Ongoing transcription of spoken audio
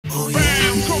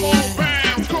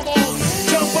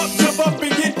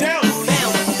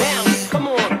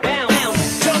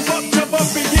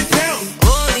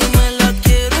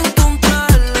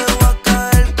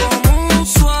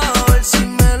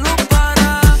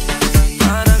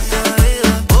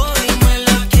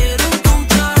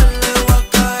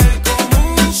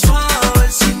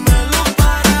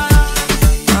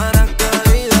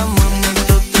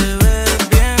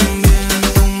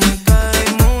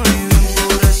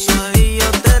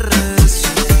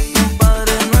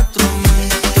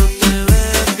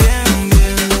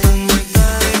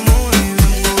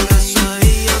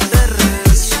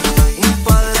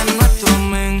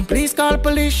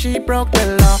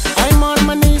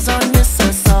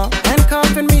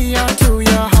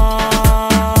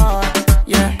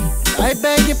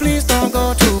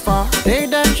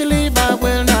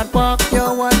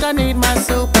I need my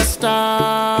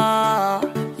superstar.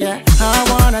 Yeah, I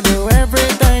wanna do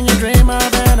everything you dream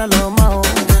of and a little more.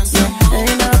 Yeah,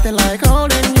 ain't nothing like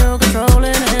holding you,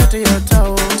 controlling head to your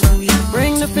toes.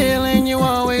 Bring the feeling you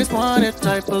always wanted,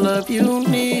 type of love you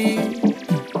need.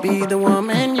 Be the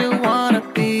woman you